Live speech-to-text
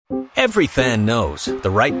Every fan knows the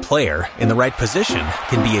right player in the right position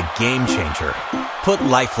can be a game changer. Put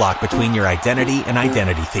LifeLock between your identity and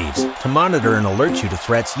identity thieves to monitor and alert you to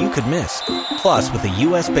threats you could miss. Plus, with a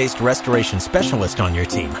U.S.-based restoration specialist on your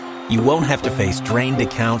team, you won't have to face drained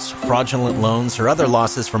accounts, fraudulent loans, or other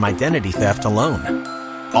losses from identity theft alone.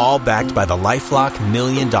 All backed by the LifeLock $1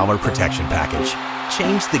 Million Protection Package.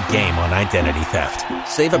 Change the game on identity theft.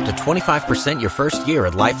 Save up to 25% your first year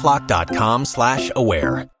at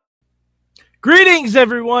LifeLock.com/aware. Greetings,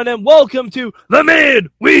 everyone, and welcome to the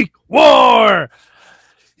Midweek War!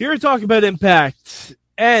 Here to talk about Impact.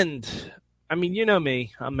 And, I mean, you know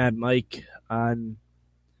me. I'm Mad Mike. I'm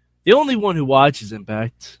the only one who watches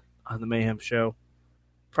Impact on the Mayhem Show.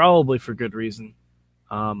 Probably for good reason.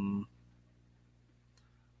 Oh,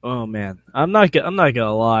 man. I'm not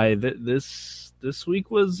gonna lie. This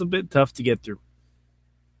week was a bit tough to get through.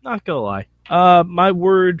 Not gonna lie. My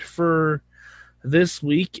word for this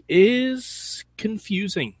week is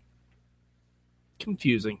confusing.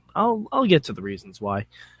 I'll get to the reasons why.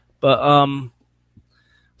 But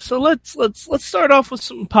so let's start off with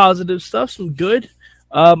some positive stuff, some good.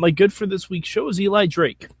 My good for this week's show is Eli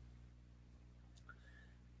Drake.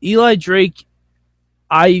 Eli Drake,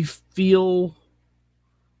 I feel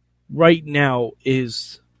right now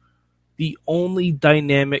is the only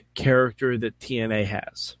dynamic character that TNA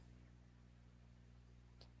has.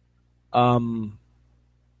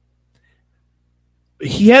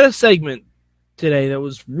 He had a segment today that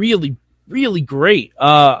was really, really great.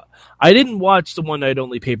 I didn't watch the One Night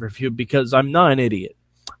Only pay-per-view because I'm not an idiot.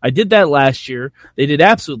 I did that last year. They did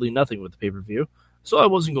absolutely nothing with the pay-per-view, so I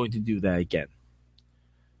wasn't going to do that again.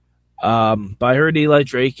 But I heard Eli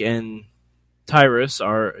Drake and Tyrus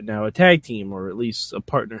are now a tag team, or at least a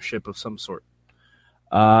partnership of some sort.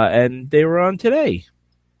 And they were on today.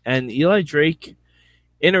 And Eli Drake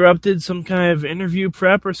interrupted some kind of interview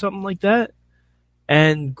prep or something like that,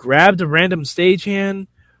 and grabbed a random stagehand,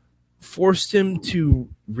 forced him to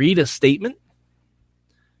read a statement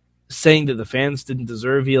saying that the fans didn't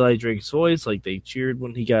deserve Eli Drake's voice. Like, they cheered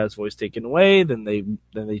when he got his voice taken away, then they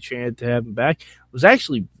chanted to have him back. It was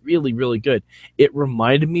actually really, really good. It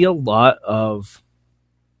reminded me a lot of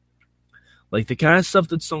like the kind of stuff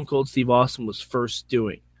that Stone Cold Steve Austin was first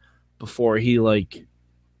doing before he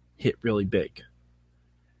hit really big.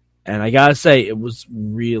 And I gotta say, it was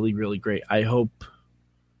really, really great. I hope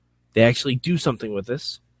they actually do something with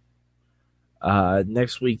this.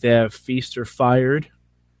 Next week they have Feast or Fired,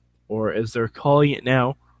 or as they're calling it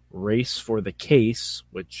now, Race for the Case,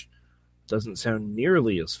 which doesn't sound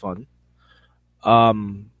nearly as fun. I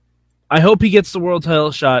hope he gets the world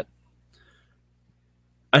title shot.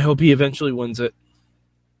 I hope he eventually wins it.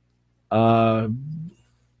 But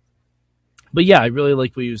yeah, I really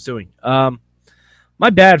like what he was doing. My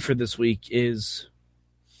bad for this week is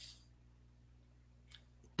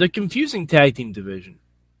the confusing tag team division.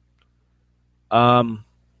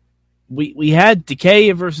 We had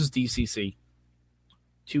Decay versus DCC,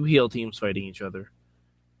 two heel teams fighting each other,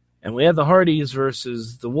 and we had the Hardys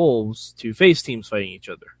versus the Wolves, two face teams fighting each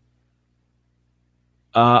other.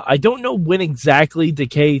 I don't know when exactly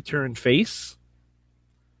Decay turned face.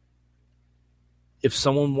 If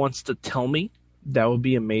someone wants to tell me, that would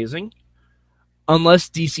be amazing. Unless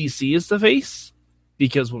DCC is the face.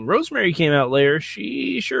 Because when Rosemary came out later,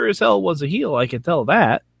 she sure as hell was a heel. I can tell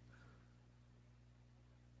that.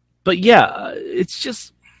 But yeah, it's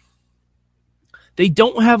just they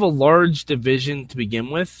don't have a large division to begin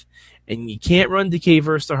with. And you can't run Decay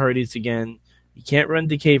versus the Hardys again. You can't run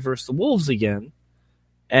Decay versus the Wolves again.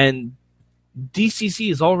 And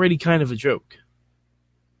DCC is already kind of a joke.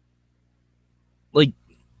 Like,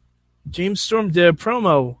 James Storm did a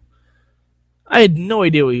promo. I had no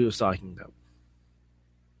idea what he was talking about.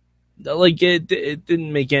 Like, it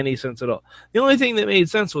didn't make any sense at all. The only thing that made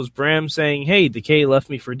sense was Bram saying, hey, Decay left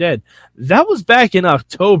me for dead. That was back in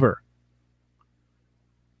October.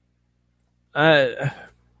 I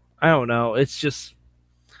don't know. It's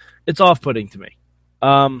off-putting to me.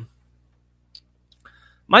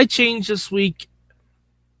 My change this week.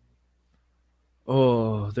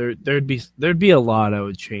 Oh, there'd be a lot I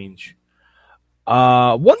would change.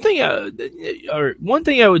 One thing I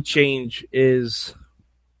would change is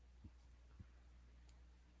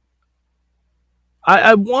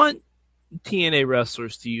I want TNA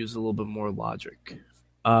wrestlers to use a little bit more logic.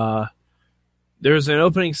 There's an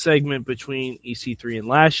opening segment between EC3 and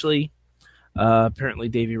Lashley. Apparently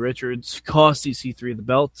Davey Richards cost EC3 the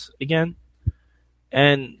belt again.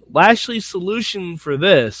 And Lashley's solution for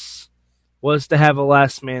this was to have a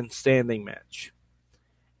last man standing match.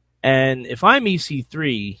 And if I'm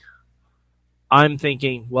EC3, I'm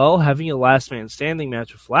thinking, well, having a last man standing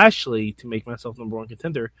match with Lashley to make myself number one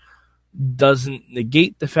contender doesn't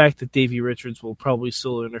negate the fact that Davey Richards will probably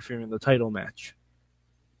still interfere in the title match.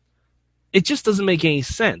 It just doesn't make any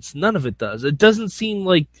sense. None of it does. It doesn't seem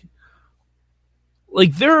like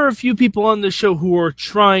there are a few people on this show who are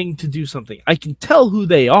trying to do something. I can tell who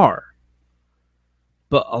they are.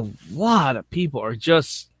 But a lot of people are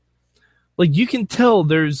just you can tell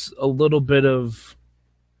there's a little bit of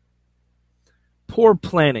poor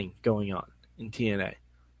planning going on in TNA.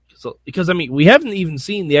 Because I mean, we haven't even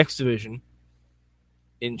seen the X Division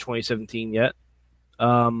in 2017 yet.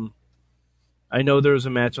 I know there was a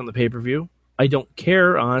match on the pay-per-view. I don't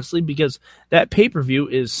care, honestly, because that pay-per-view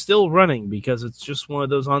is still running because it's just one of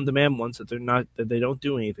those on-demand ones that they don't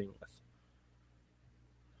do anything with.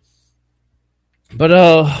 But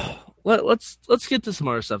let's get to some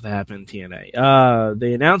other stuff that happened in TNA.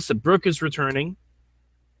 They announced that Brooke is returning.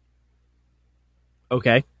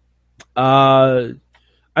 Okay. I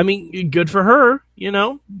mean, good for her,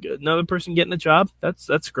 another person getting a job.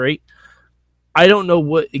 That's great. I don't know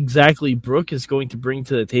what exactly Brooke is going to bring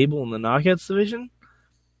to the table in the Knockouts division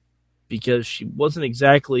because she wasn't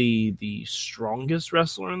exactly the strongest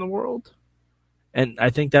wrestler in the world. And I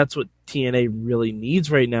think that's what TNA really needs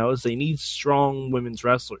right now is they need strong women's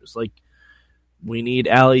wrestlers. Like, we need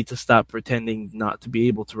Allie to stop pretending not to be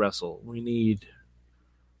able to wrestle. We need...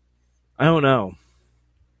 I don't know.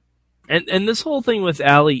 And this whole thing with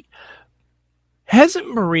Allie...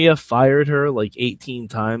 Hasn't Maria fired her 18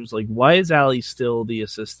 times? Why is Allie still the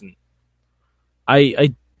assistant?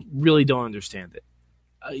 I really don't understand it.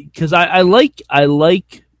 Because I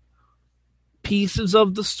like pieces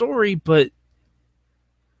of the story, but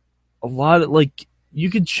a lot of you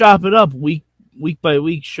could chop it up week by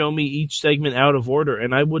week, show me each segment out of order,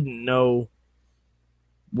 and I wouldn't know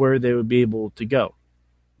where they would be able to go.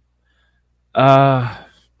 I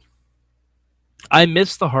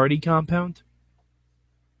miss the Hardy compound.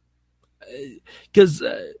 Because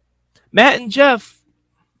Matt and Jeff,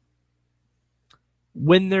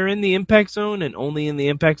 when they're in the Impact Zone and only in the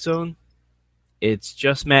Impact Zone, it's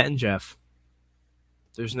just Matt and Jeff.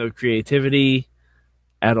 There's no creativity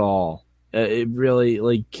at all. It really,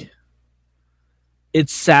 it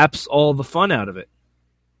saps all the fun out of it.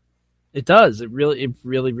 It does. It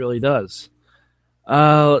really does.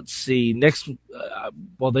 Let's see. Next,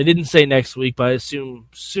 well, they didn't say next week, but I assume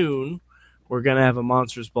soon. We're going to have a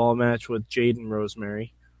Monsters Ball match with Jade and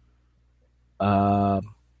Rosemary.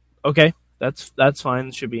 Okay, that's fine.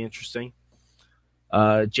 It should be interesting.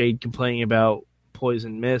 Jade complaining about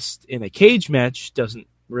Poison Mist in a cage match doesn't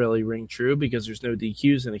really ring true because there's no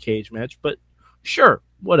DQs in a cage match, but sure,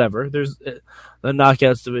 whatever. There's the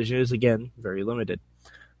Knockouts division is, again, very limited.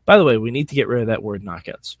 By the way, we need to get rid of that word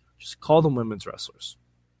knockouts. Just call them women's wrestlers.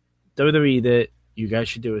 WWE, that you guys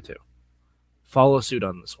should do it too. Follow suit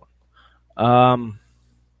on this one.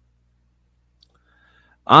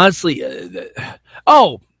 Honestly,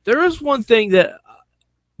 there is one thing that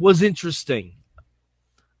was interesting.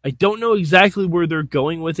 I don't know exactly where they're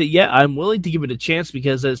going with it yet. I'm willing to give it a chance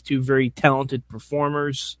because there's two very talented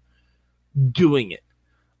performers doing it.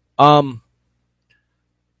 I'm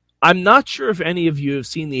not sure if any of you have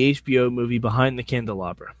seen the HBO movie Behind the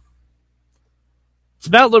Candelabra. It's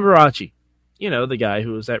about Liberace, the guy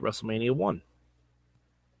who was at WrestleMania 1.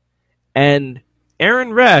 And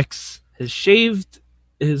Aron Rex has shaved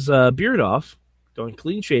his beard off, going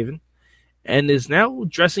clean shaven, and is now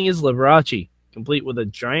dressing as Liberace, complete with a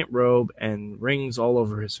giant robe and rings all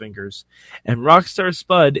over his fingers. And Rockstar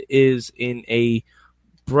Spud is in a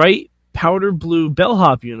bright powder blue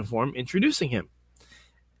bellhop uniform introducing him.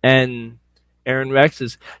 And Aron Rex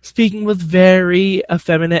is speaking with very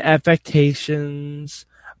effeminate affectations.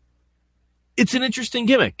 It's an interesting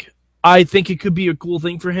gimmick. I think it could be a cool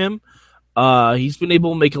thing for him. He's been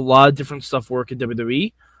able to make a lot of different stuff work in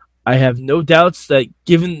WWE. I have no doubts that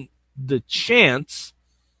given the chance,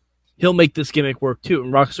 he'll make this gimmick work too.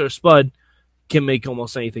 And Rockstar Spud can make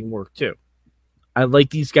almost anything work too. I like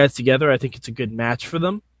these guys together. I think it's a good match for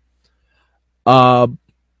them. The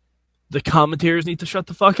commentators need to shut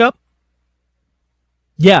the fuck up.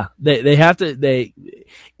 Yeah, they have to.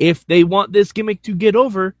 If they want this gimmick to get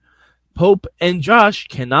over, Pope and Josh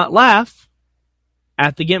cannot laugh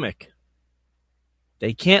at the gimmick.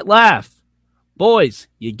 They can't laugh. Boys,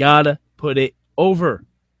 you gotta put it over.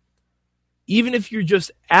 Even if you're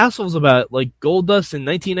just assholes about it, like Goldust in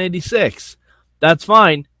 1996, that's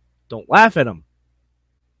fine. Don't laugh at him.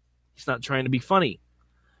 He's not trying to be funny.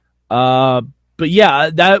 But yeah,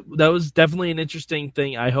 that was definitely an interesting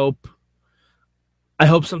thing. I hope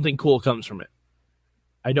something cool comes from it.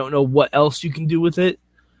 I don't know what else you can do with it,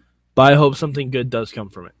 but I hope something good does come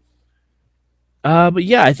from it. But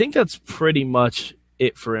yeah, I think that's pretty much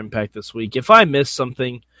it for Impact this week. If I missed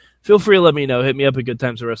something, feel free to let me know. Hit me up at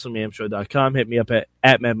goodtimeswrestlingmayhemshow.com. Hit me up at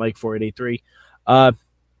MadMike4883.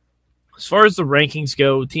 As far as the rankings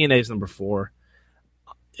go, TNA is number 4.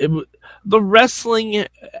 The wrestling,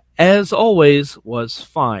 as always, was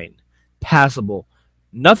fine. Passable.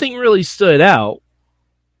 Nothing really stood out,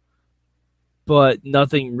 but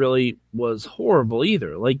nothing really was horrible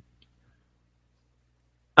either. Like,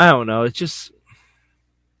 I don't know. It's just...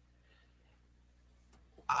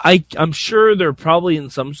 I'm sure they're probably in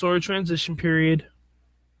some sort of transition period.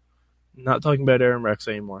 I'm not talking about Aron Rex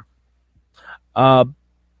anymore.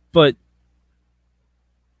 But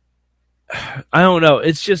I don't know.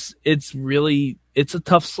 It's a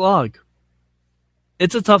tough slog.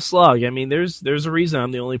 It's a tough slog. I mean, there's a reason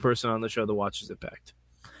I'm the only person on the show that watches Impact.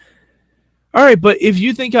 All right, but if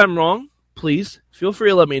you think I'm wrong, please feel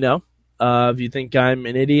free to let me know. If you think I'm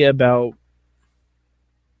an idiot about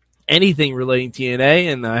anything relating to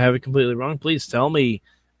TNA and I have it completely wrong, please tell me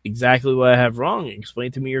exactly what I have wrong.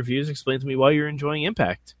 Explain to me your views. Explain to me why you're enjoying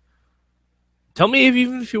Impact. Tell me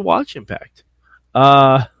even if you watch Impact.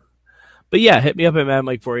 But yeah, hit me up at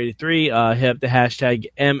MadMike483. Hit up the hashtag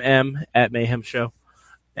MM at Mayhem Show.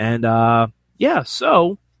 And yeah,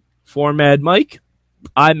 so for Mad Mike,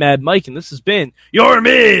 I'm Mad Mike, and this has been your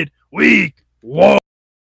Midweek War.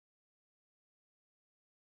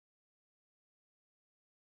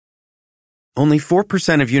 Only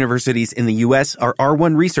 4% of universities in the U.S. are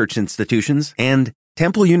R1 research institutions, and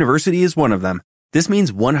Temple University is one of them. This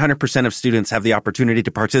means 100% of students have the opportunity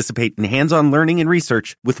to participate in hands-on learning and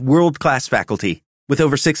research with world-class faculty. With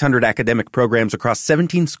over 600 academic programs across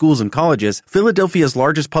 17 schools and colleges, Philadelphia's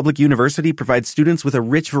largest public university provides students with a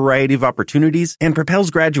rich variety of opportunities and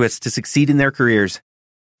propels graduates to succeed in their careers.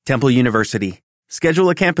 Temple University. Schedule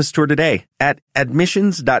a campus tour today at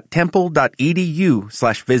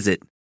admissions.temple.edu/visit.